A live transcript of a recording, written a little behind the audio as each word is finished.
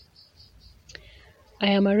I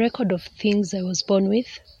am a record of things I was born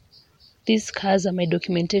with. These scars are my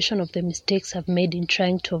documentation of the mistakes I've made in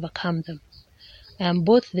trying to overcome them. I am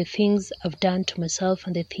both the things I've done to myself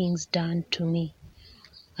and the things done to me.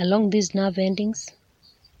 Along these nerve endings,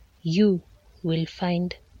 you will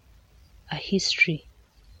find a history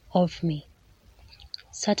of me.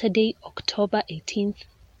 Saturday, October 18th,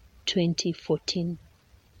 2014.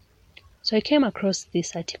 So I came across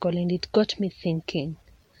this article and it got me thinking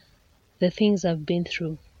the things I've been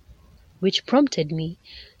through, which prompted me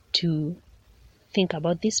to think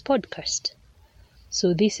about this podcast.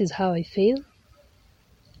 So this is how I fail.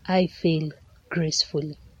 I fail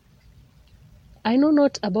gracefully. I know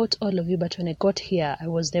not about all of you, but when I got here, I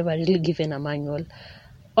was never really given a manual.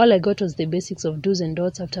 All I got was the basics of do's and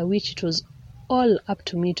don'ts, after which it was all up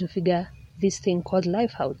to me to figure this thing called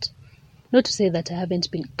life out. Not to say that I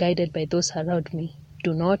haven't been guided by those around me.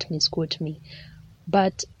 Do not misquote me.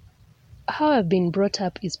 But how I've been brought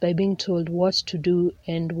up is by being told what to do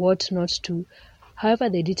and what not to. However,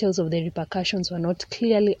 the details of the repercussions were not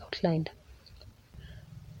clearly outlined.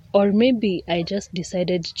 Or maybe I just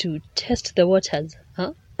decided to test the waters,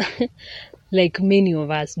 huh? Like many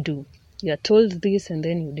of us do. You are told this and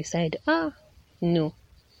then you decide, no,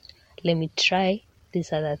 let me try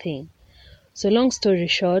this other thing. So long story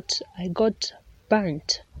short, I got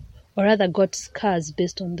burnt, or rather got scars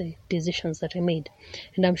based on the decisions that I made.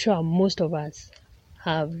 And I'm sure most of us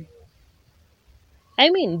have.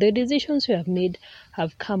 The decisions we have made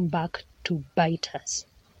have come back to bite us.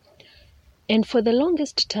 And for the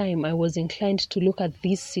longest time, I was inclined to look at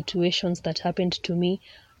these situations that happened to me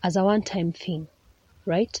as a one-time thing,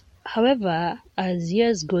 right? However, as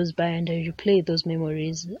years goes by and I replay those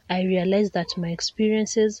memories, I realize that my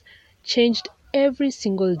experiences changed every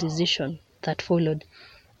single decision that followed.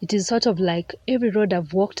 It is sort of like every road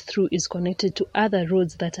I've walked through is connected to other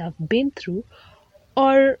roads that I've been through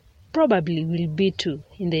or probably will be to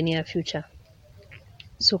in the near future.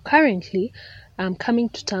 So currently, I'm coming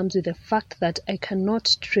to terms with the fact that I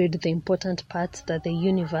cannot trade the important parts that the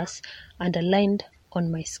universe underlined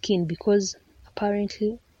on my skin because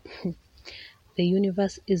apparently the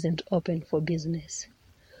universe isn't open for business.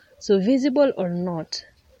 So visible or not,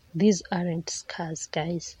 these aren't scars,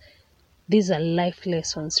 guys. These are life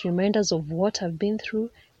lessons, reminders of what I've been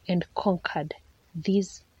through and conquered.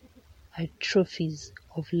 These are trophies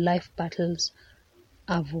of life battles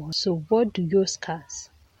I've won. So what do your scars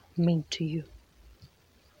mean to you?